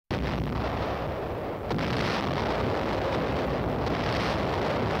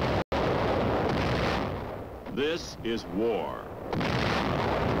This is war.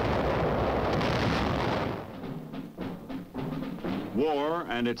 War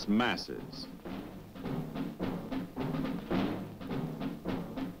and its masses.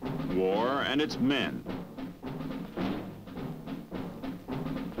 War and its men.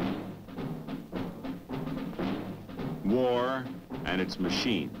 War and its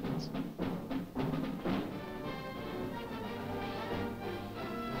machines.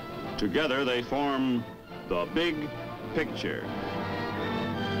 Together they form the big picture.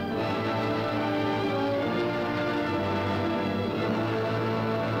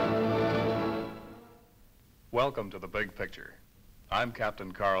 Welcome to The Big Picture. I'm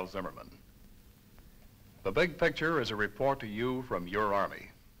Captain Carl Zimmerman. The Big Picture is a report to you from your Army.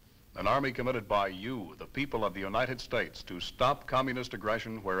 An Army committed by you, the people of the United States, to stop communist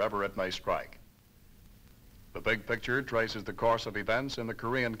aggression wherever it may strike. The Big Picture traces the course of events in the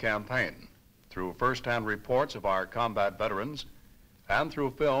Korean campaign through first-hand reports of our combat veterans and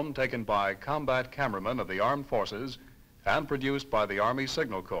through film taken by combat cameramen of the armed forces and produced by the Army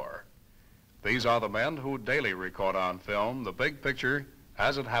Signal Corps. These are the men who daily record on film the big picture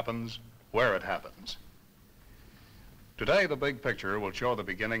as it happens, where it happens. Today, the big picture will show the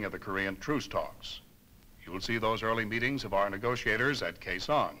beginning of the Korean truce talks. You will see those early meetings of our negotiators at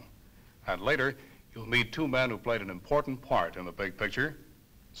Kaesong. And later, you'll meet two men who played an important part in the big picture.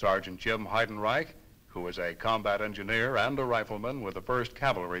 Sergeant Jim Heidenreith, who is a combat engineer and a rifleman with the 1st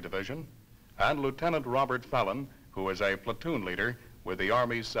Cavalry Division, and Lieutenant Robert Fallon, who is a platoon leader with the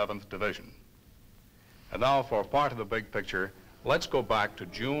Army's 7th Division. And now, for part of the big picture, let's go back to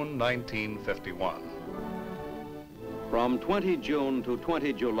June 1951. From 20 June to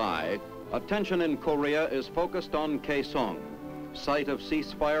 20 July, attention in Korea is focused on Kaesong, site of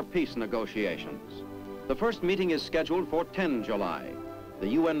ceasefire peace negotiations. The first meeting is scheduled for 10 July.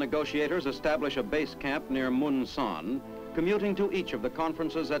 The UN negotiators establish a base camp near Munsan, commuting to each of the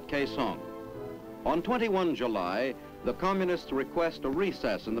conferences at Kaesong. On 21 July, the Communists request a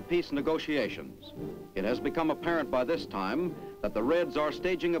recess in the peace negotiations. It has become apparent by this time that the Reds are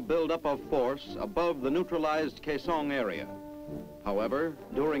staging a buildup of force above the neutralized Kaesong area. However,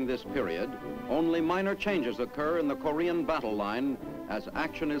 during this period, only minor changes occur in the Korean battle line as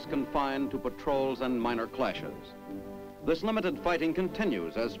action is confined to patrols and minor clashes. This limited fighting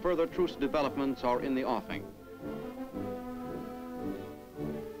continues as further truce developments are in the offing.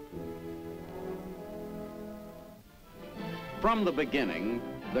 From the beginning,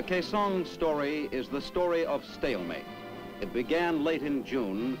 the Kaesong story is the story of stalemate. It began late in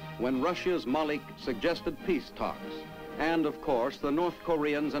June when Russia's Malik suggested peace talks. And of course, the North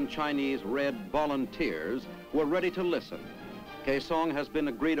Koreans and Chinese Red volunteers were ready to listen. Kaesong has been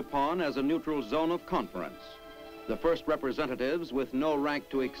agreed upon as a neutral zone of conference. The first representatives, with no rank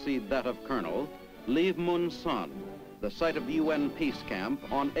to exceed that of colonel, leave Munsan, the site of the UN peace camp,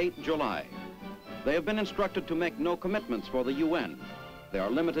 on 8 July. They have been instructed to make no commitments for the UN. They are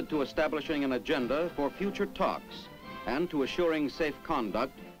limited to establishing an agenda for future talks and to assuring safe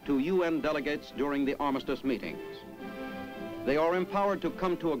conduct to UN delegates during the armistice meetings. They are empowered to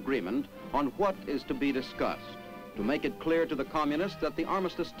come to agreement on what is to be discussed, to make it clear to the communists that the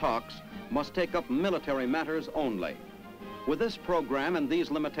armistice talks must take up military matters only. With this program and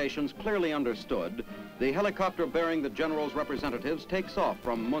these limitations clearly understood, the helicopter bearing the general's representatives takes off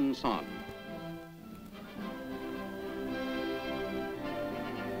from Munsan.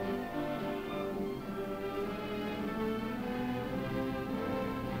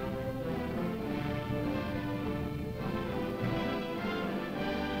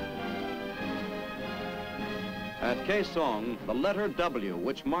 At Kaesong, the letter W,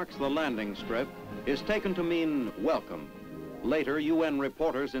 which marks the landing strip, is taken to mean welcome. Later, UN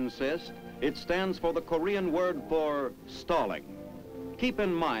reporters insist it stands for the Korean word for stalling. Keep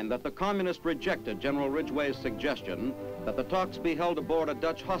in mind that the communists rejected General Ridgway's suggestion that the talks be held aboard a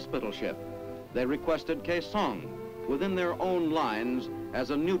Dutch hospital ship. They requested Kaesong, within their own lines, as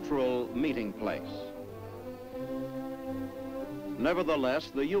a neutral meeting place.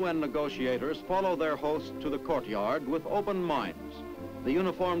 Nevertheless, the UN negotiators follow their host to the courtyard with open minds. The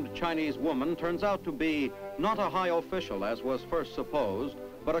uniformed Chinese woman turns out to be not a high official, as was first supposed,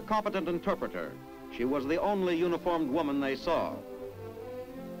 but a competent interpreter. She was the only uniformed woman they saw.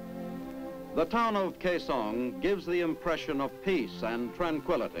 The town of Kaesong gives the impression of peace and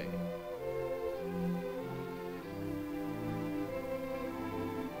tranquility.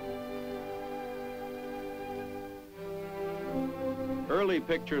 Early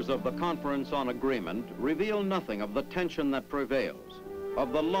pictures of the Conference on Agreement reveal nothing of the tension that prevails,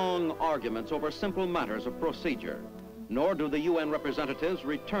 of the long arguments over simple matters of procedure, nor do the UN representatives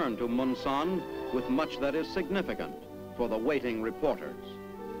return to Munsan with much that is significant for the waiting reporters.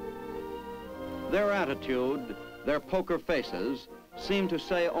 Their attitude, their poker faces, seem to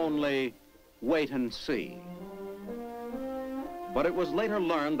say only, wait and see. But it was later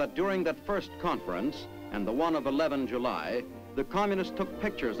learned that during that first conference, and the one of 11 July, the communists took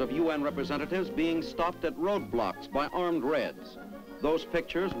pictures of UN representatives being stopped at roadblocks by armed Reds. Those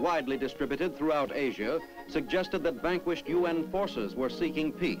pictures, widely distributed throughout Asia, suggested that vanquished UN forces were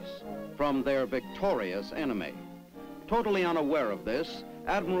seeking peace from their victorious enemy. Totally unaware of this,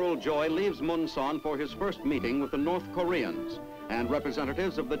 Admiral Joy leaves Munsan for his first meeting with the North Koreans and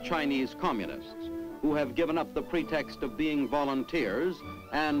representatives of the Chinese communists, who have given up the pretext of being volunteers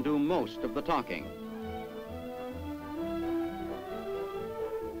and do most of the talking.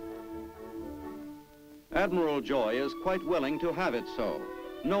 Admiral Joy is quite willing to have it so,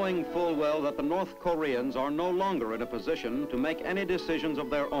 knowing full well that the North Koreans are no longer in a position to make any decisions of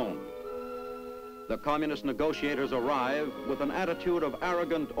their own. The communist negotiators arrive with an attitude of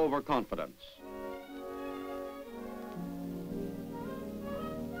arrogant overconfidence.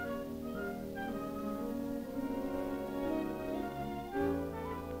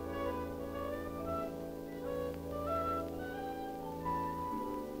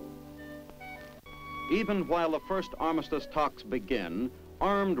 Even while the first armistice talks begin,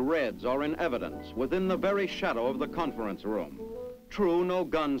 armed Reds are in evidence within the very shadow of the conference room. True, no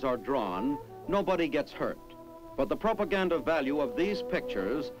guns are drawn, nobody gets hurt. But the propaganda value of these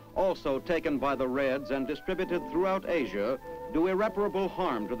pictures, also taken by the Reds and distributed throughout Asia, do irreparable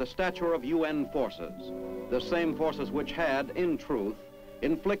harm to the stature of UN forces. The same forces which had, in truth,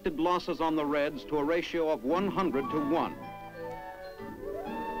 inflicted losses on the Reds to a ratio of 100 to 1.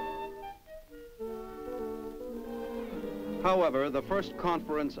 However, the first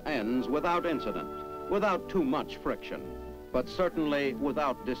conference ends without incident, without too much friction, but certainly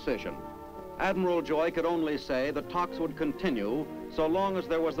without decision. Admiral Joy could only say the talks would continue so long as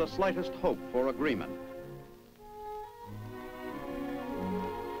there was the slightest hope for agreement.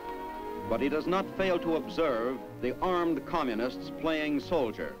 But he does not fail to observe the armed communists playing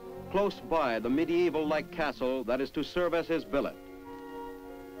soldier, close by the medieval-like castle that is to serve as his billet.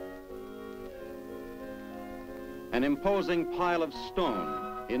 An imposing pile of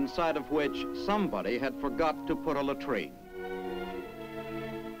stone, inside of which somebody had forgot to put a latrine.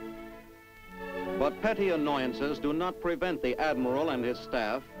 But petty annoyances do not prevent the Admiral and his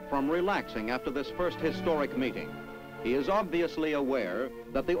staff from relaxing after this first historic meeting. He is obviously aware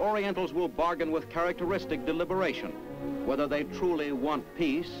that the Orientals will bargain with characteristic deliberation, whether they truly want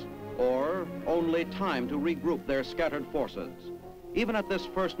peace or only time to regroup their scattered forces. Even at this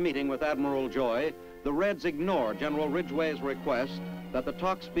first meeting with Admiral Joy, the Reds ignore General Ridgway's request that the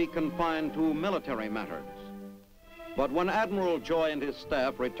talks be confined to military matters. But when Admiral Joy and his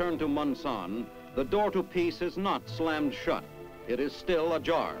staff return to Munsan, the door to peace is not slammed shut. It is still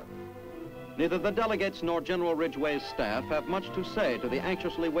ajar. Neither the delegates nor General Ridgway's staff have much to say to the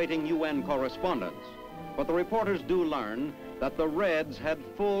anxiously waiting UN correspondents. But the reporters do learn that the Reds had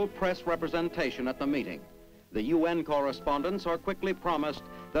full press representation at the meeting. The UN correspondents are quickly promised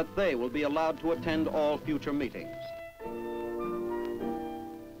that they will be allowed to attend all future meetings.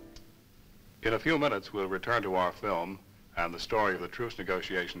 In a few minutes, we'll return to our film and the story of the truce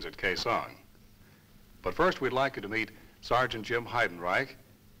negotiations at Kaesong. But first, we'd like you to meet Sergeant Jim Heidenreith,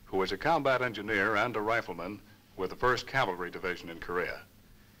 who is a combat engineer and a rifleman with the 1st Cavalry Division in Korea.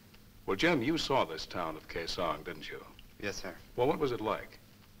 Well, Jim, you saw this town of Kaesong, didn't you? Yes, sir. Well, what was it like?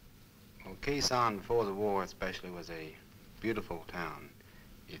 Well, Kaesong, before the war especially, was a beautiful town.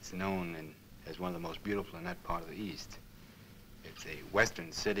 It's known as one of the most beautiful in that part of the East. It's a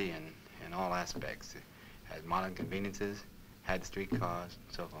western city in all aspects. It has modern conveniences, had streetcars,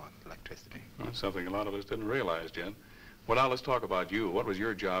 and so forth, electricity. Well, that's something a lot of us didn't realize, Jim. Well, now let's talk about you. What was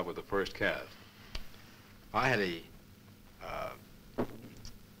your job with the 1st Cav? I had a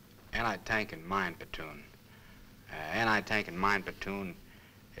anti-tank and mine platoon. Anti-tank and mine platoon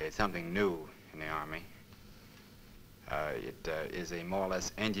is something new in the Army. It is a more or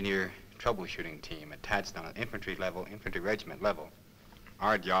less engineer troubleshooting team attached on an infantry level, infantry regiment level.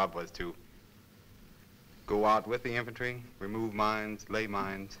 Our job was to go out with the infantry, remove mines, lay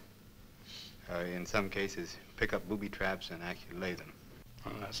mines, in some cases pick up booby traps and actually lay them.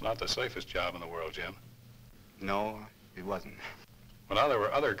 Well, that's not the safest job in the world, Jim. No, it wasn't. Well, now there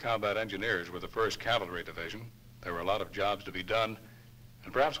were other combat engineers with the 1st Cavalry Division. There were a lot of jobs to be done,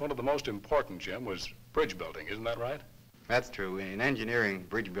 and perhaps one of the most important, Jim, was bridge building. Isn't that right? That's true. In engineering,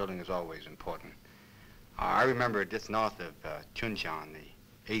 bridge building is always important. I remember just north of Chunshan,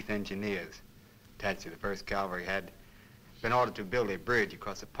 the 8th Engineers attached to the 1st Cavalry had been ordered to build a bridge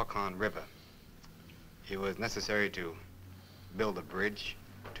across the Pukhon River. it was necessary to build a bridge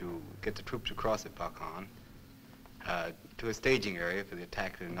to get the troops across the Pakhan to a staging area for the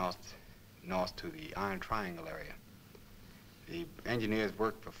attack to the north to the Iron Triangle area. The engineers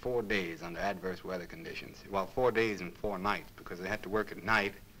worked for 4 days under adverse weather conditions. Well, 4 days and 4 nights, because they had to work at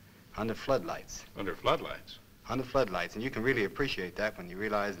night under floodlights. Under floodlights? Under floodlights, and you can really appreciate that when you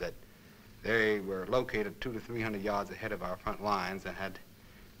realize that they were located 200 to 300 yards ahead of our front lines and had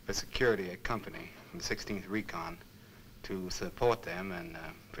for security a company from the 16th Recon to support them and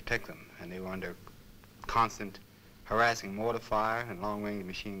protect them. And they were under constant harassing mortar fire and long-range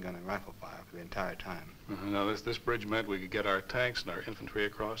machine gun and rifle fire for the entire time. Now, this bridge meant we could get our tanks and our infantry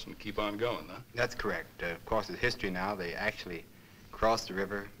across and keep on going, huh? That's correct. Of course, it's history now. They actually crossed the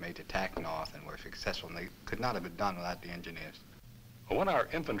river, made the attack north, and were successful. And they could not have been done without the engineers. Well, when our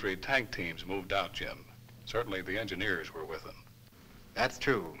infantry tank teams moved out, Jim, certainly the engineers were with them. That's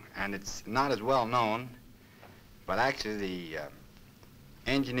true, and it's not as well known, but actually the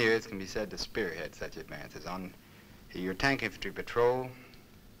engineers can be said to spearhead such advances. On your tank infantry patrol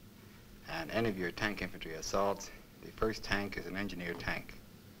and any of your tank infantry assaults, the first tank is an engineer tank.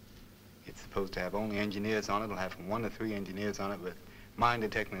 It's supposed to have only engineers on it. It'll have from 1 to 3 engineers on it with mine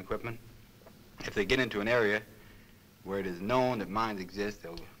detecting equipment. If they get into an area where it is known that mines exist,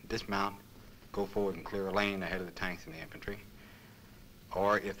 they'll dismount, go forward and clear a lane ahead of the tanks and the infantry.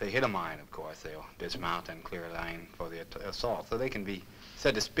 Or if they hit a mine, of course, they'll dismount and clear a lane for the assault. So they can be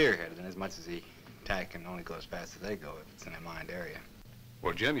said to spearhead it in as much as the attack can only go as fast as they go if it's in a mined area.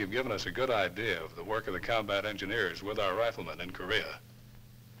 Well, Jim, you've given us a good idea of the work of the combat engineers with our riflemen in Korea.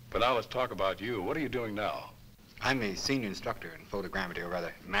 But now let's talk about you. What are you doing now? I'm a senior instructor in photogrammetry, or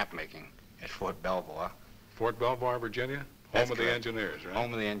rather map making, at Fort Belvoir. Fort Belvoir, Virginia? That's Home of the correct. engineers, right?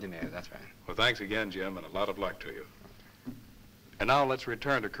 Home of the engineers, that's right. Well, thanks again, Jim, and a lot of luck to you. And now let's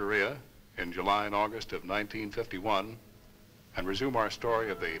return to Korea in July and August of 1951 and resume our story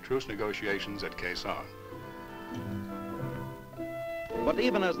of the truce negotiations at Kaesong. But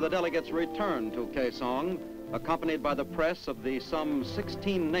even as the delegates returned to Kaesong, accompanied by the press of the some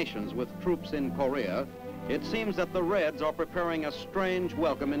 16 nations with troops in Korea, it seems that the Reds are preparing a strange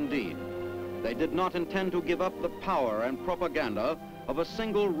welcome indeed. They did not intend to give up the power and propaganda of a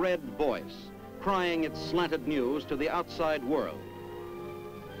single red voice, crying its slanted news to the outside world.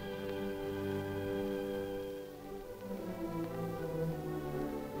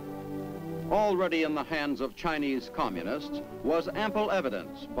 Already in the hands of Chinese communists was ample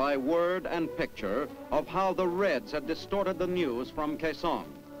evidence by word and picture of how the Reds had distorted the news from Kaesong.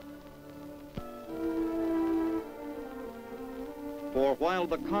 For while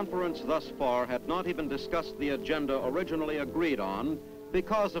the conference thus far had not even discussed the agenda originally agreed on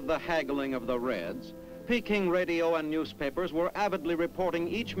because of the haggling of the Reds, Peking radio and newspapers were avidly reporting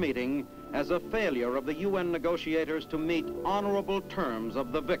each meeting as a failure of the UN negotiators to meet honorable terms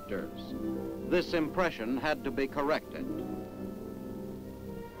of the victors. This impression had to be corrected.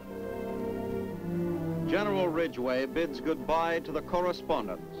 General Ridgway bids goodbye to the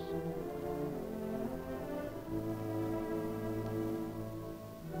correspondents.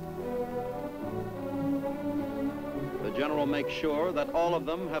 The general makes sure that all of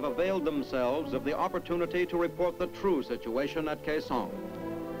them have availed themselves of the opportunity to report the true situation at Kaesong.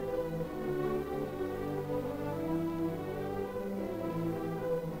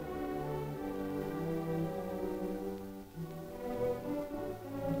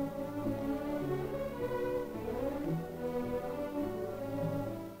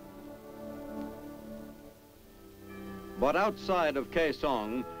 But outside of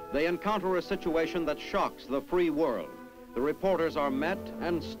Kaesong, they encounter a situation that shocks the free world. The reporters are met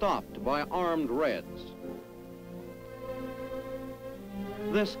and stopped by armed Reds.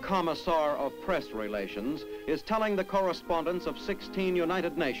 This commissar of press relations is telling the correspondents of 16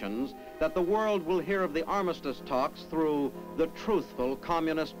 United Nations that the world will hear of the armistice talks through the truthful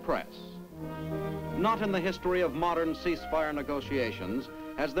communist press. Not in the history of modern ceasefire negotiations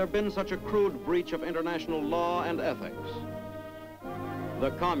has there been such a crude breach of international law and ethics.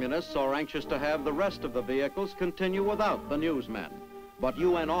 The communists are anxious to have the rest of the vehicles continue without the newsmen, but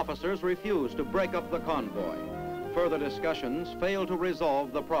UN officers refuse to break up the convoy. Further discussions fail to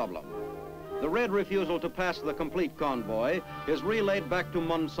resolve the problem. The Red refusal to pass the complete convoy is relayed back to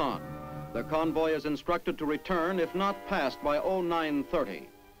Munsan. The convoy is instructed to return if not passed by 0930.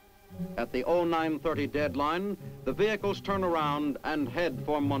 At the 0930 deadline, the vehicles turn around and head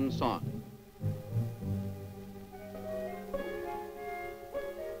for Munsan.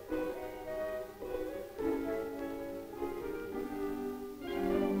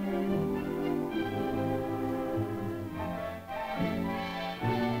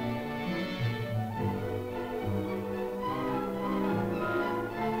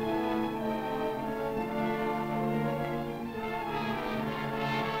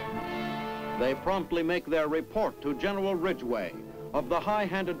 They promptly make their report to General Ridgway of the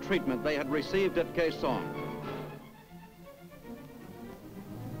high-handed treatment they had received at Kaesong.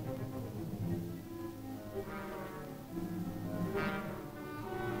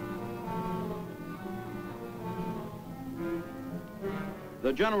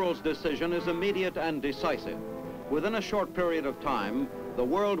 The general's decision is immediate and decisive. Within a short period of time, the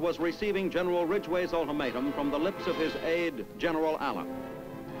world was receiving General Ridgway's ultimatum from the lips of his aide, General Allen.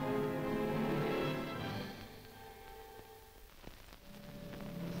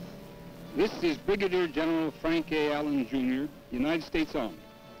 This is Brigadier General Frank A. Allen, Jr., United States Army,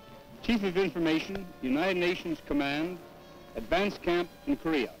 Chief of Information, United Nations Command, Advance Camp in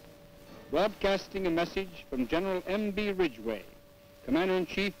Korea, broadcasting a message from General M.B. Ridgway,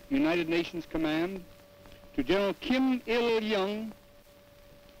 Commander-in-Chief, United Nations Command, to General Kim Il-young.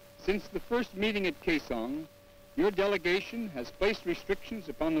 Since the first meeting at Kaesong, your delegation has placed restrictions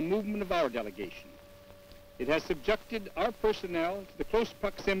upon the movement of our delegation. It has subjected our personnel to the close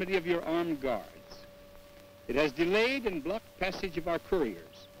proximity of your armed guards. It has delayed and blocked passage of our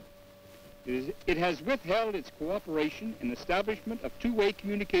couriers. It has withheld its cooperation in establishment of two-way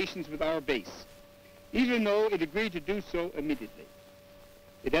communications with our base, even though it agreed to do so immediately.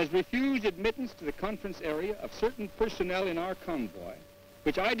 It has refused admittance to the conference area of certain personnel in our convoy,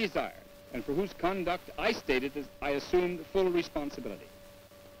 which I desired, and for whose conduct I stated as I assumed full responsibility.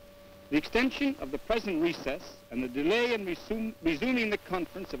 The extension of the present recess and the delay in resuming the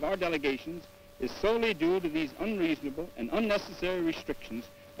conference of our delegations is solely due to these unreasonable and unnecessary restrictions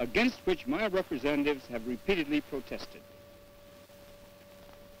against which my representatives have repeatedly protested.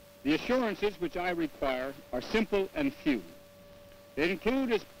 The assurances which I require are simple and few. They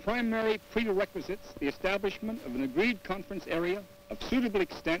include as primary prerequisites the establishment of an agreed conference area of suitable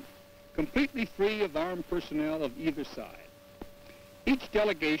extent, completely free of armed personnel of either side. Each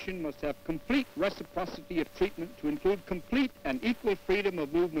delegation must have complete reciprocity of treatment to include complete and equal freedom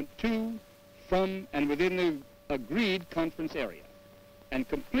of movement to, from, and within the agreed conference area, and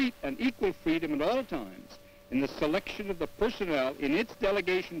complete and equal freedom at all times in the selection of the personnel in its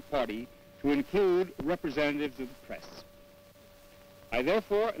delegation party to include representatives of the press. I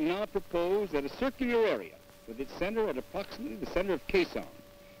therefore now propose that a circular area with its center at approximately the center of Kaesong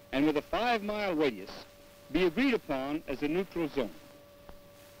and with a 5-mile radius be agreed upon as a neutral zone.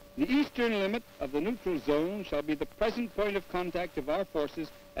 The eastern limit of the neutral zone shall be the present point of contact of our forces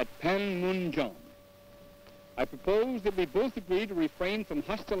at Panmunjom. I propose that we both agree to refrain from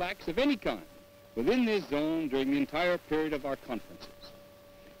hostile acts of any kind within this zone during the entire period of our conferences.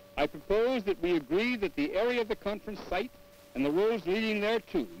 I propose that we agree that the area of the conference site and the roads leading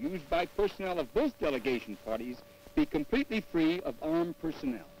thereto, used by personnel of both delegation parties, be completely free of armed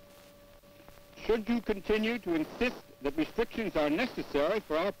personnel. Should you continue to insist that restrictions are necessary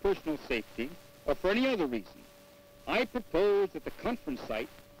for our personal safety or for any other reason, I propose that the conference site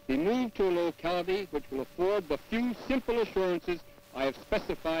be moved to a locality which will afford the few simple assurances I have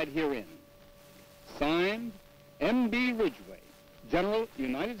specified herein. Signed, M.B. Ridgway, General,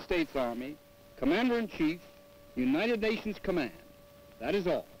 United States Army, Commander-in-Chief, United Nations Command. That is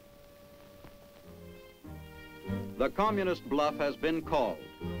all. The communist bluff has been called.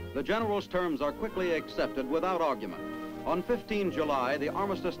 The general's terms are quickly accepted without argument. On 15 July, the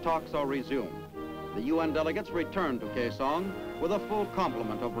armistice talks are resumed. The UN delegates return to Kaesong with a full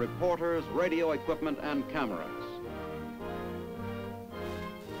complement of reporters, radio equipment, and cameras.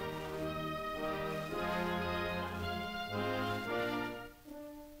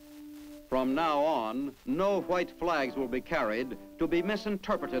 From now on, no white flags will be carried to be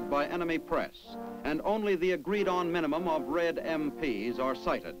misinterpreted by enemy press, and only the agreed-on minimum of red MPs are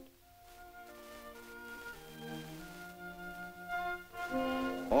cited.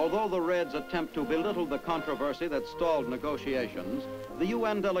 Although the Reds attempt to belittle the controversy that stalled negotiations, the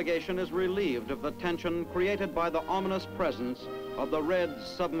UN delegation is relieved of the tension created by the ominous presence of the Reds'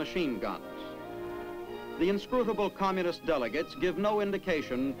 submachine guns. The inscrutable communist delegates give no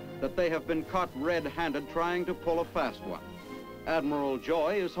indication that they have been caught red-handed trying to pull a fast one. Admiral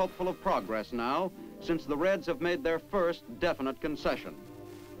Joy is hopeful of progress now, since the Reds have made their first definite concession.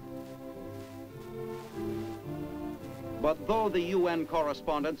 But though the UN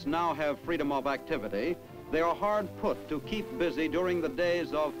correspondents now have freedom of activity, they are hard put to keep busy during the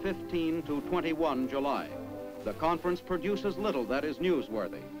days of 15 to 21 July. The conference produces little that is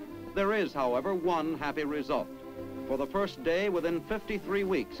newsworthy. There is, however, one happy result. For the first day within 53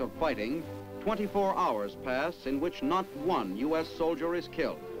 weeks of fighting, 24 hours pass in which not one U.S. soldier is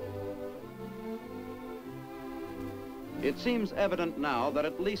killed. It seems evident now that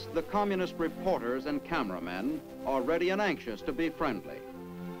at least the communist reporters and cameramen are ready and anxious to be friendly.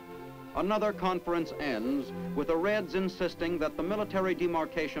 another conference ends with the Reds insisting that the military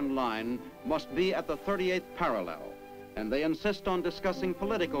demarcation line must be at the 38th parallel, and they insist on discussing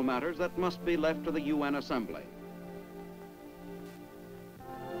political matters that must be left to the UN Assembly.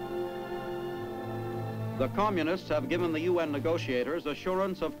 The communists have given the UN negotiators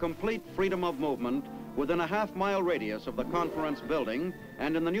assurance of complete freedom of movement within a half-mile radius of the conference building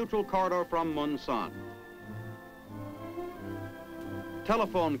and in the neutral corridor from Munsan.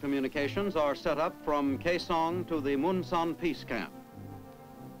 Telephone communications are set up from Kaesong to the Munsan peace camp.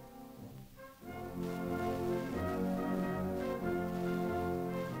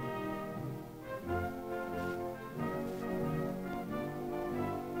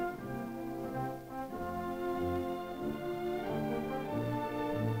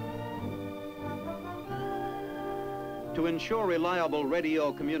 To ensure reliable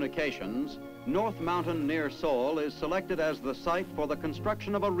radio communications, North Mountain near Seoul is selected as the site for the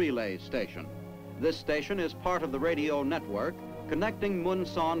construction of a relay station. This station is part of the radio network connecting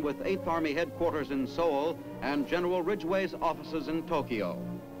Munsan with 8th Army headquarters in Seoul and General Ridgway's offices in Tokyo.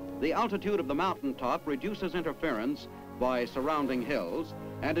 The altitude of the mountaintop reduces interference by surrounding hills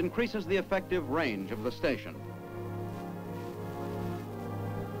and increases the effective range of the station.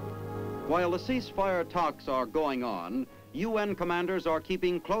 While the ceasefire talks are going on, UN commanders are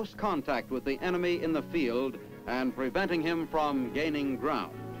keeping close contact with the enemy in the field and preventing him from gaining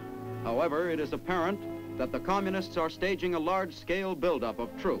ground. However, it is apparent that the communists are staging a large-scale buildup of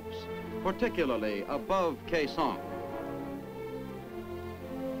troops, particularly above Kaesong.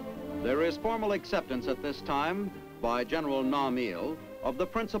 There is formal acceptance at this time by General Nam Il of the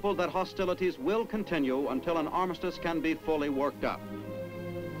principle that hostilities will continue until an armistice can be fully worked up.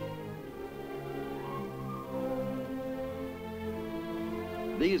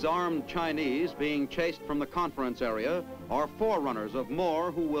 These armed Chinese being chased from the conference area are forerunners of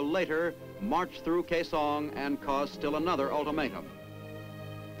more who will later march through Kaesong and cause still another ultimatum.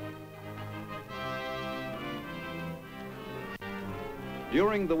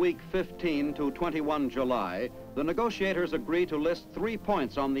 During the week 15 to 21 July, the negotiators agree to list 3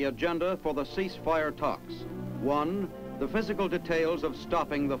 points on the agenda for the ceasefire talks. 1, the physical details of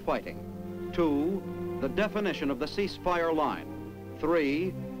stopping the fighting. 2, the definition of the ceasefire line.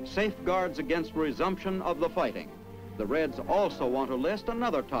 3, safeguards against resumption of the fighting. The Reds also want to list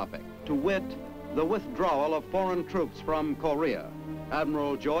another topic, to wit, the withdrawal of foreign troops from Korea.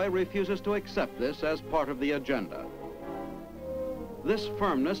 Admiral Joy refuses to accept this as part of the agenda. This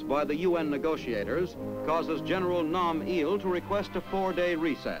firmness by the UN negotiators causes General Nam Il to request a 4-day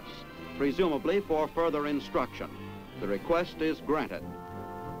recess, presumably for further instruction. The request is granted.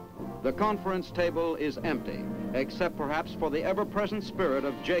 The conference table is empty, except perhaps for the ever-present spirit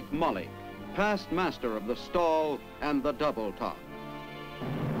of Jake Mully, past master of the stall and the double top.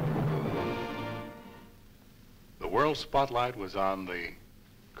 The world spotlight was on the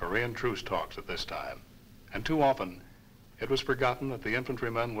Korean truce talks at this time, and too often it was forgotten that the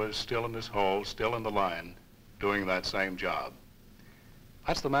infantryman was still in his hole, still in the line, doing that same job.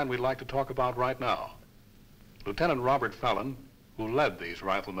 That's the man we'd like to talk about right now. Lieutenant Robert Fallon, who led these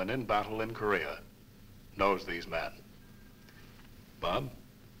riflemen in battle in Korea, knows these men. Bob?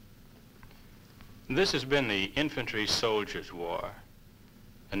 This has been the infantry soldier's war,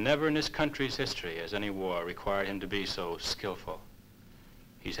 and never in his country's history has any war required him to be so skillful.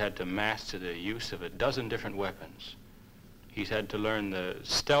 He's had to master the use of a dozen different weapons. He's had to learn the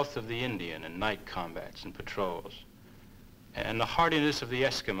stealth of the Indian in night combats and patrols, and the hardiness of the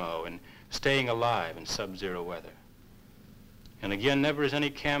Eskimo in staying alive in sub-zero weather. And again, never has any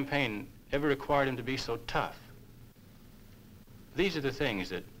campaign ever required him to be so tough. These are the things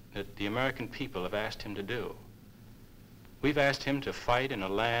that the American people have asked him to do. We've asked him to fight in a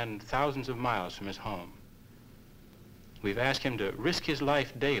land thousands of miles from his home. We've asked him to risk his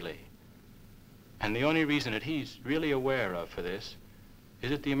life daily. And the only reason that he's really aware of for this is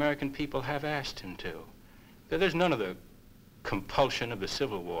that the American people have asked him to. That there's none of the compulsion of the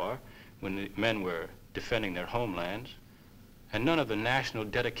Civil War when the men were defending their homelands, and none of the national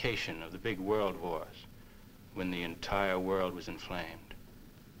dedication of the big world wars when the entire world was inflamed.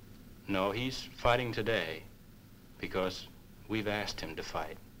 No, he's fighting today because we've asked him to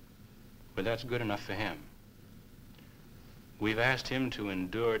fight. But that's good enough for him. We've asked him to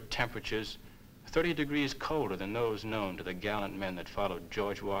endure temperatures 30 degrees colder than those known to the gallant men that followed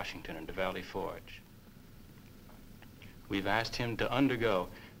George Washington into Valley Forge. We've asked him to undergo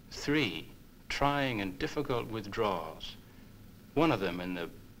 3 trying and difficult withdrawals, one of them in the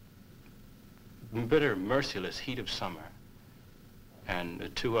bitter, merciless heat of summer, and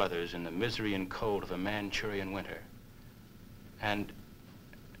 2 others in the misery and cold of a Manchurian winter. And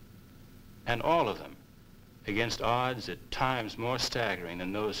and all of them, against odds at times more staggering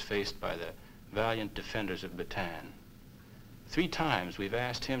than those faced by the valiant defenders of Bataan. 3 times we've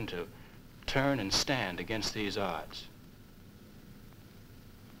asked him to turn and stand against these odds.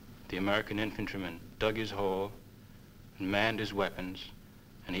 The American infantryman dug his hole and manned his weapons,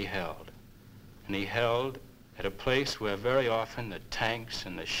 and he held. And he held at a place where very often the tanks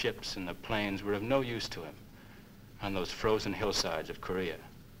and the ships and the planes were of no use to him, on those frozen hillsides of Korea.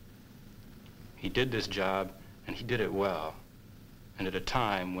 He did this job, and he did it well, and at a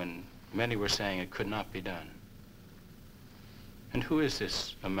time when many were saying it could not be done. And who is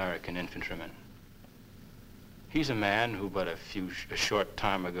this American infantryman? He's a man who but a short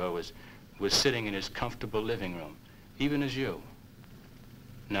time ago was sitting in his comfortable living room, even as you.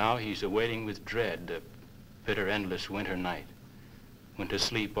 Now he's awaiting with dread the bitter, endless winter night, when to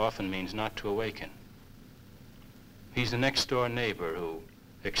sleep often means not to awaken. He's the next-door neighbor who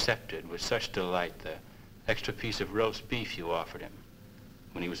accepted with such delight the extra piece of roast beef you offered him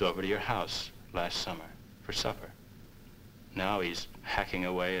when he was over to your house last summer for supper. Now he's hacking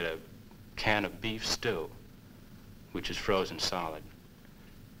away at a can of beef stew, which is frozen solid.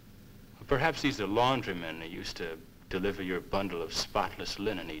 Or perhaps he's the laundryman who used to deliver your bundle of spotless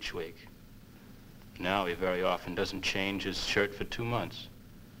linen each week. Now he very often doesn't change his shirt for 2 months.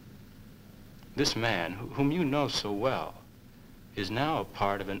 This man, whom you know so well, is now a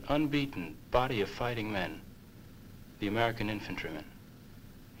part of an unbeaten body of fighting men, the American infantryman.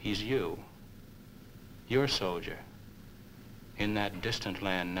 He's you, your soldier, in that distant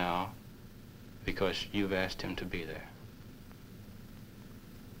land now because you've asked him to be there.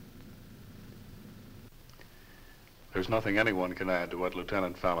 There's nothing anyone can add to what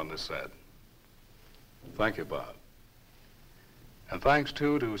Lieutenant Fallon has said. Thank you, Bob. And thanks,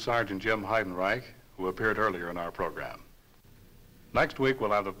 too, to Sergeant Jim Heidenreich, who appeared earlier in our program. Next week,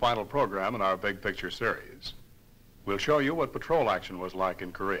 we'll have the final program in our Big Picture series. We'll show you what patrol action was like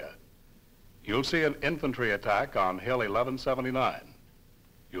in Korea. You'll see an infantry attack on Hill 1179.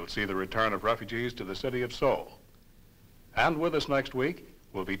 You'll see the return of refugees to the city of Seoul. And with us next week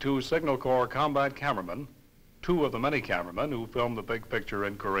will be 2 Signal Corps combat cameramen, 2 of the many cameramen who filmed the Big Picture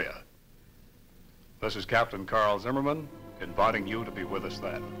in Korea. This is Captain Carl Zimmerman, inviting you to be with us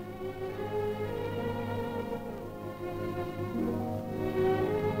then.